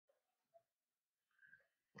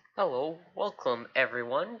Hello, welcome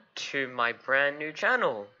everyone to my brand new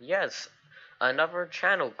channel. Yes, another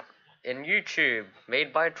channel in YouTube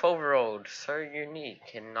made by a 12-year-old. So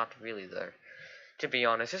unique and not really though. To be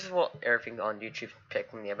honest, this is what everything on YouTube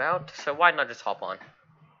picked me about, so why not just hop on?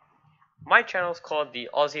 My channel is called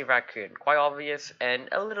TheAussieRaccoon. Quite obvious and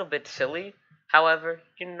a little bit silly. However,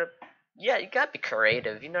 yeah, you gotta be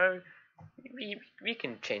creative, we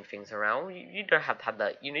can change things around. You don't have to have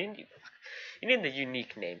that, you need a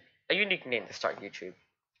unique name. A unique name to start YouTube.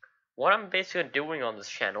 What I'm basically doing on this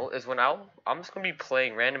channel is I'm just gonna be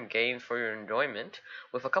playing random games for your enjoyment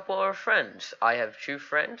with a couple of our friends. I have two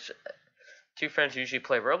friends. Two friends usually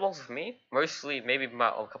play Roblox with me, mostly maybe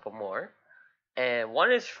a couple more. And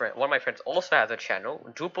one of my friends also has a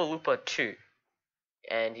channel, Loopaloopa 2,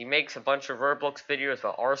 and he makes a bunch of Roblox videos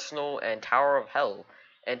about Arsenal and Tower of Hell.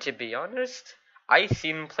 And to be honest, I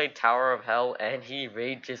seen him play Tower of Hell, and he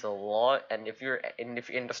rages a lot. And if you're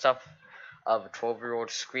into stuff of a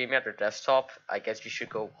 12-year-old screaming at their desktop, I guess you should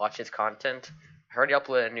go watch his content. I heard he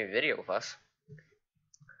uploaded a new video with us.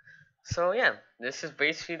 So yeah, this is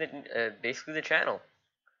basically the channel.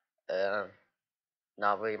 Uh,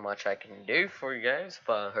 Not really much I can do for you guys,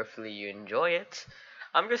 but hopefully you enjoy it.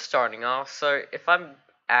 I'm just starting off, so if I'm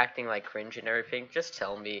acting like cringe and everything, just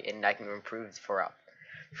tell me and I can improve throughout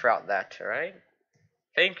that, alright?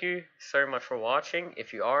 Thank you so much for watching,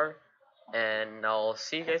 if you are, and I'll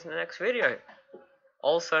see you guys in the next video.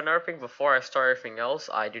 Also, another thing, before I start everything else,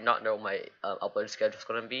 I do not know my upload schedule is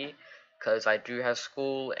going to be, because I do have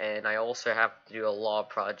school, and I also have to do a lot of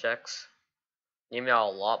projects. Maybe not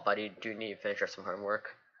a lot, but I do need to finish up some homework.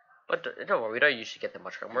 But don't worry, we don't usually get that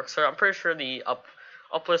much homework, so I'm pretty sure the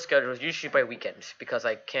upload schedule is usually by weekends, because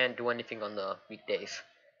I can't do anything on the weekdays.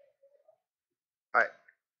 Alright,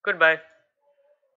 goodbye.